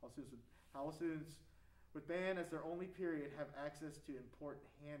 How will students with band as their only period have access to important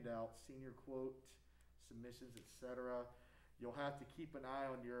handouts, senior quote, submissions, etc.? You'll have to keep an eye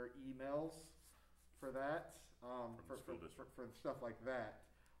on your emails for that, for stuff like that.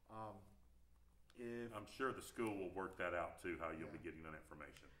 I'm sure the school will work that out too, how you'll be getting that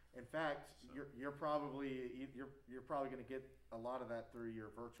information. In fact, you're probably going to get a lot of that through your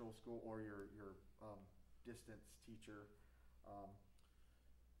virtual school or your distance teacher.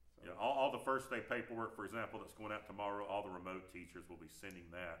 Yeah, all the first day paperwork, for example, that's going out tomorrow, all the remote teachers will be sending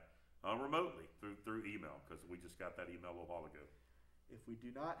that remotely through email, because we just got that email a while ago. If we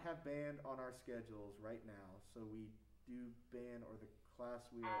do not have band on our schedules right now, so we do band or the class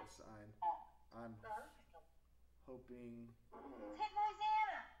we are assigned, I'm hoping. Take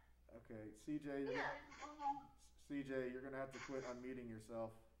Louisiana. Okay, CJ, you're gonna have to quit unmuting yourself.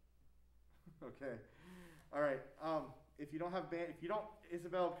 Okay, all right. If you don't have band,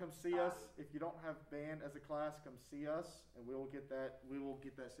 Isabel, come see us. If you don't have band as a class, come see us, and we will get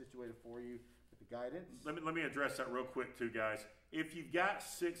that situated for you with the guidance. Let me address that real quick too, guys. If you've got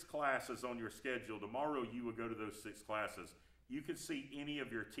 6 classes on your schedule, tomorrow you will go to those 6 classes. You can see any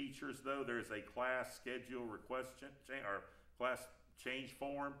of your teachers though. There's a class schedule request or class change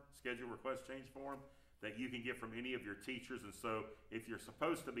form, schedule request change form that you can get from any of your teachers. And so if you're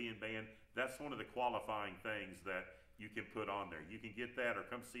supposed to be in band, that's one of the qualifying things that you can put on there. You can get that or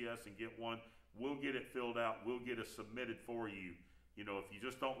come see us and get one. We'll get it filled out. We'll get it submitted for you. You know, if you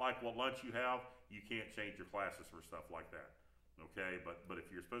just don't like what lunch you have, you can't change your classes for stuff like that. Okay, but if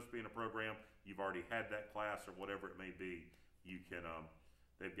you're supposed to be in a program, you've already had that class or whatever it may be, you can,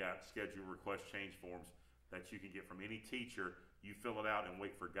 they've got schedule request change forms that you can get from any teacher. You fill it out and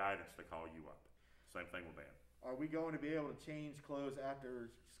wait for guidance to call you up. Same thing with band. Are we going to be able to change clothes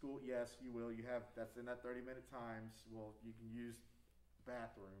after school? Yes, you will. That's in that 30-minute times. Well, you can use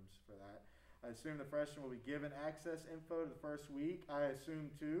bathrooms for that. I assume the freshmen will be given access info to the first week. I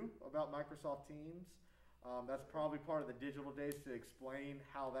assume too about Microsoft Teams. That's probably part of the digital days to explain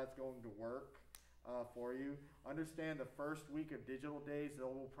how that's going to work for you. Understand the first week of digital days, it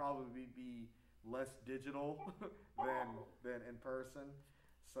will probably be less digital than in person.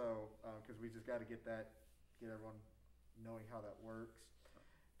 So, because we just got to get everyone knowing how that works.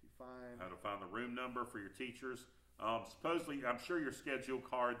 How to find the room number for your teachers. Supposedly, I'm sure your schedule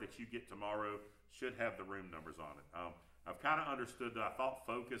card that you get tomorrow should have the room numbers on it. I've kind of understood that. I thought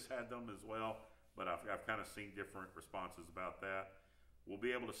Focus had them as well, but I've kind of seen different responses about that. We'll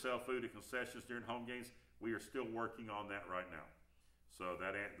be able to sell food at concessions during home games. We are still working on that right now. So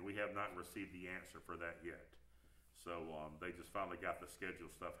we have not received the answer for that yet. So they just finally got the schedule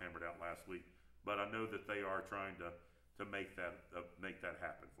stuff hammered out last week. But I know that they are trying to make that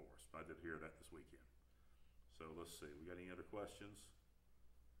happen for us. I did hear that this weekend. So let's see. We got any other questions?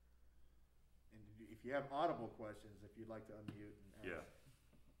 And if you have audible questions, if you'd like to unmute and ask. Yeah.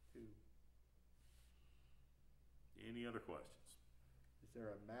 Too. Any other questions? Is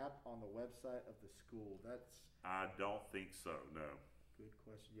there a map on the website of the school? I don't think so. No. Good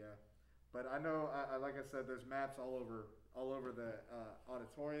question. Yeah, but I know, like I said, there's maps all over the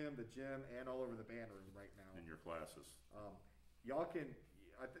auditorium, the gym, and all over the band room right now. In your classes. Y'all can.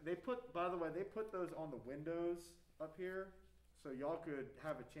 By the way, they put those on the windows up here, so y'all could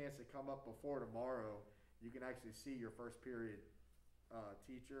have a chance to come up before tomorrow. You can actually see your first period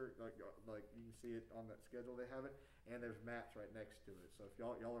teacher, like you can see it on that schedule. They have it, and there's maps right next to it. So if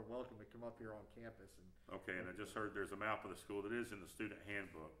y'all are welcome to come up here on campus and. Okay, and I just heard there's a map of the school that is in the student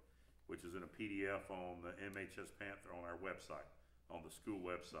handbook, which is in a PDF on the MHS Panther on our website, on the school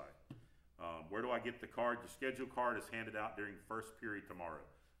website. Where do I get the card? The schedule card is handed out during first period tomorrow.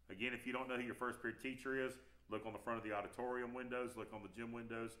 Again, if you don't know who your first period teacher is, look on the front of the auditorium windows, look on the gym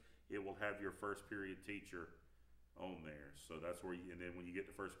windows. It will have your first period teacher on there. So that's where and then when you get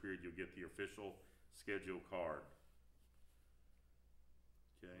to first period, you'll get the official schedule card.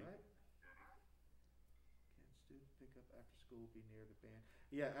 Okay. All right. Can student pickup after school be near the band?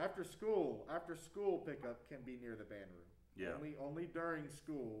 Yeah, after school pickup can be near the band room. Yeah. Only during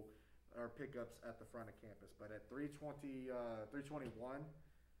school are pickups at the front of campus, but at 321,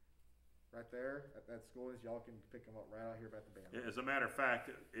 right there at that school, is y'all can pick them up right out here at the band. As a matter of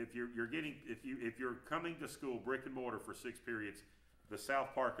fact, if you're coming to school brick and mortar for 6 periods, the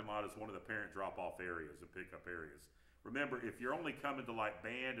south parking lot is one of the parent drop-off areas and pickup areas. Remember, if you're only coming to like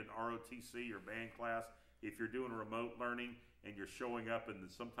band and ROTC or band class, if you're doing remote learning and you're showing up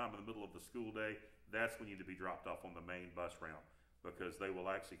sometime in the middle of the school day, that's when you need to be dropped off on the main bus route, because they will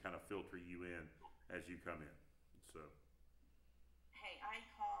actually kind of filter you in as you come in. So. Hey, I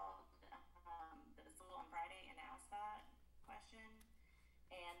called the school on Friday and asked that question,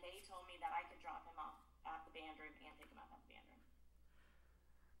 and they told me that I could drop him off at the band room and pick him up at the band room.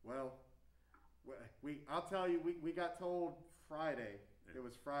 Well, I'll tell you, we got told Friday. It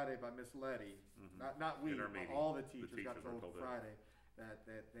was Friday by Miss Letty. Not we, but all the teachers got told Friday that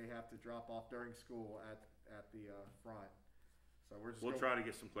they have to drop off during school at the front. So we'll try to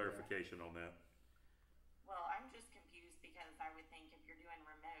get some clarification on that. Well, I'm just confused because I would think if you're doing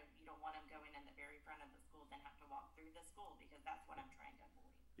remote, you don't want them going in the very front of the school, then have to walk through the school, because that's what I'm trying to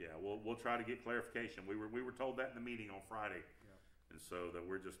avoid. Yeah, we'll try to get clarification. We were told that in the meeting on Friday. And so that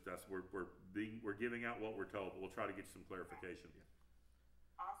we're giving out what we're told, but we'll try to get some clarification.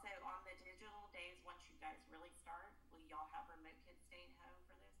 Also, on the digital days, once you guys really start, will y'all have remote kids staying home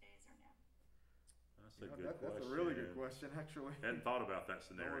for those days or no? That's a good question. That's a really good question, actually. Hadn't thought about that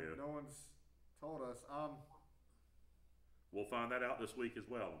scenario. No one's told us. We'll find that out this week as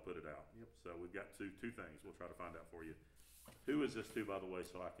well and put it out. Yep. So we've got two things. We'll try to find out for you. Who is this to, by the way,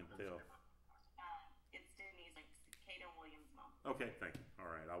 so I can tell? It's Denise, like Kato Williams' mom. Okay, thank you. All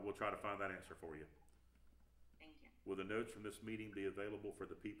right, I will try to find that answer for you. Thank you. Will the notes from this meeting be available for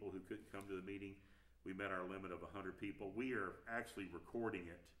the people who couldn't come to the meeting? We met our limit of 100 people. We are actually recording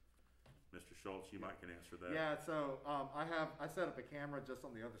it. Mr. Schultz, you might can answer that. Yeah, so I set up a camera just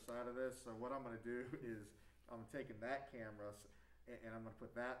on the other side of this. So what I'm going to do is I'm taking that camera and I'm going to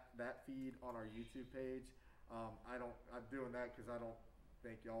put that feed on our YouTube page. I'm doing that because I don't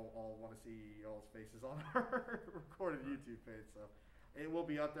think y'all all want to see y'all's faces on our recorded YouTube page. So it will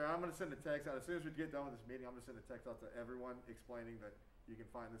be up there. I'm going to send a text out as soon as we get done with this meeting. I'm going to send a text out to everyone explaining that you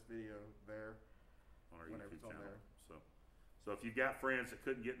can find this video there on our whenever YouTube it's on channel. there. So if you've got friends that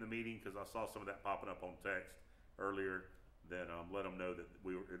couldn't get in the meeting, because I saw some of that popping up on text earlier, then let them know that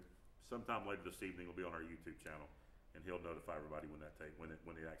sometime later this evening will be on our YouTube channel, and he'll notify everybody when it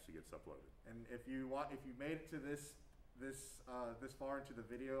actually gets uploaded. And if you made it to this far into the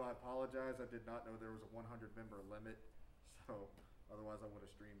video, I apologize. I did not know there was a 100 member limit, so otherwise I would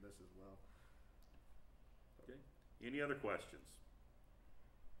have streamed this as well. Okay. Any other questions?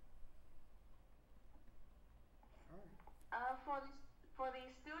 For the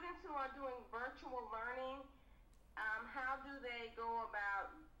students who are doing virtual learning, how do they go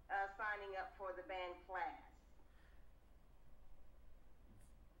about signing up for the band class?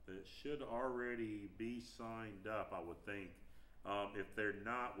 It should already be signed up, I would think. If they're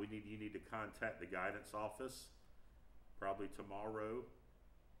not, you need to contact the guidance office probably tomorrow,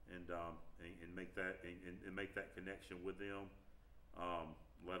 and make that connection with them.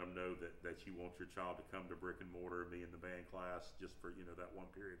 Let them know that you want your child to come to brick and mortar and be in the band class just for that one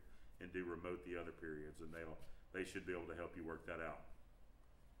period, and do remote the other periods, and they should be able to help you work that out.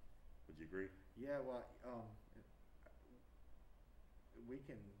 Would you agree? Yeah, well, we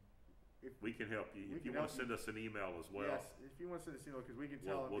can help you. If you want to send us an email as well. Yes, if you want to send us an email, because we can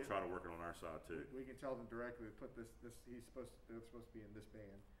tell them. We'll try to work it on our side too. We can tell them directly to put this. They're supposed to be in this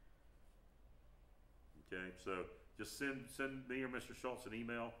band. Okay, so just send me or Mr. Schultz an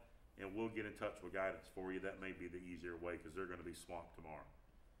email, and we'll get in touch with guidance for you. That may be the easier way, because they're going to be swamped tomorrow,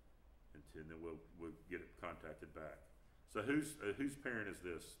 and then we'll get it contacted back. So whose parent is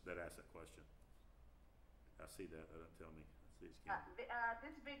this that asked that question? I see that. That doesn't tell me.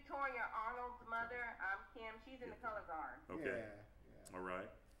 This is Victoria Arnold's mother. Kim. She's in the color guard. Okay. Yeah. All right.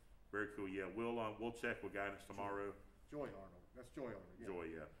 Very cool. Yeah, we'll check with guidance tomorrow. Joy Arnold. That's Joy Arnold. Yeah. Joy.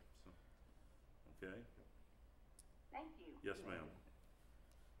 Yeah. So, okay. Thank you. Yes, ma'am.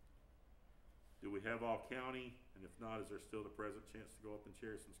 Do we have all county? And if not, is there still the present chance to go up and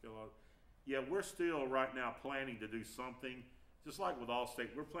share some skill? Yeah, we're still right now planning to do something, just like with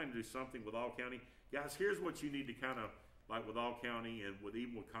Allstate. We're planning to do something with All County. Guys, here's what you need to kind of, like with All County and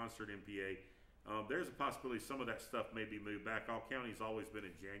even with Concert MPA, there's a possibility some of that stuff may be moved back. All County's always been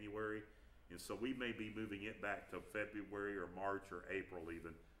in January, and so we may be moving it back to February or March or April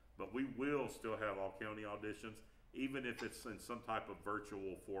even. But we will still have All County auditions, even if it's in some type of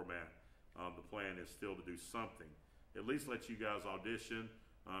virtual format. The plan is still to do something, at least let you guys audition,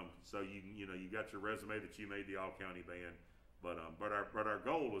 so you got your resume that you made the All County band. But our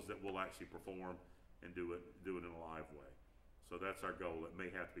goal is that we'll actually perform and do it in a live way. So that's our goal. It may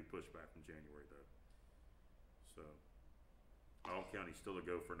have to be pushed back from January though. So, all counties still a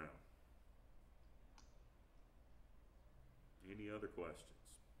go for now. Any other questions?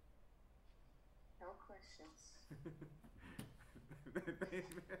 No questions.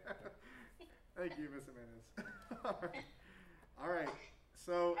 Thank you, Ms. Jimenez. All right.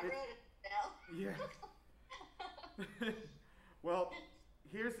 So I wrote it down. yeah. Well,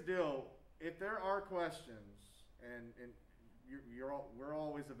 here's the deal. If there are questions, and we're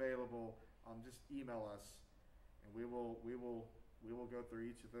always available. Just email us, and we will go through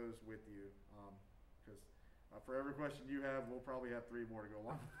each of those with you. Because for every question you have, we'll probably have 3 more to go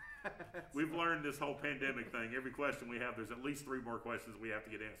along. We've learned this whole pandemic thing. Every question we have, there's at least 3 more questions we have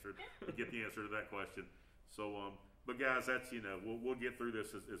to get answered to get the answer to that question. So, but guys, that's, we'll get through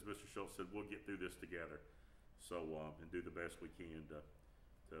this, as Mr. Schultz said, we'll get through this together. So, and do the best we can to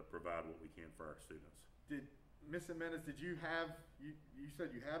provide what we can for our students. Did Ms. Jimenez, did you have, you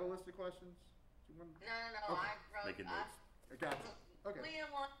said you had a list of questions? No, Okay. I wrote, Making notes. I got you. Okay. Leah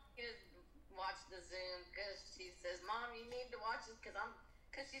wants me to watch the Zoom because she says, Mom, you need to watch this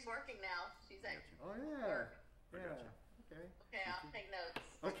because she's working now. She's at Oh, yeah. work. I Yeah. got you. Okay. Okay, I'll take notes.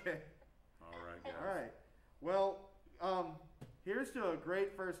 Okay. All right, guys. All right. Well, here's to a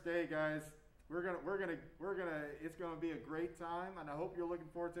great first day, guys. We're gonna. It's gonna be a great time, and I hope you're looking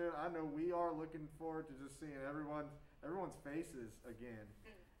forward to it. I know we are looking forward to just seeing everyone's faces again.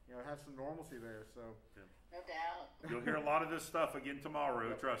 Have some normalcy there. So. No doubt. You'll hear a lot of this stuff again tomorrow,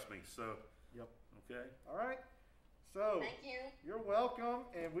 Yep. trust me. So, Yep. okay. All right. So. Thank you. You're welcome,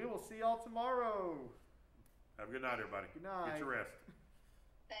 and we will see y'all tomorrow. Have a good night, everybody. Good night. Get your rest.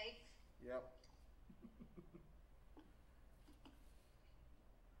 Thanks. Yep.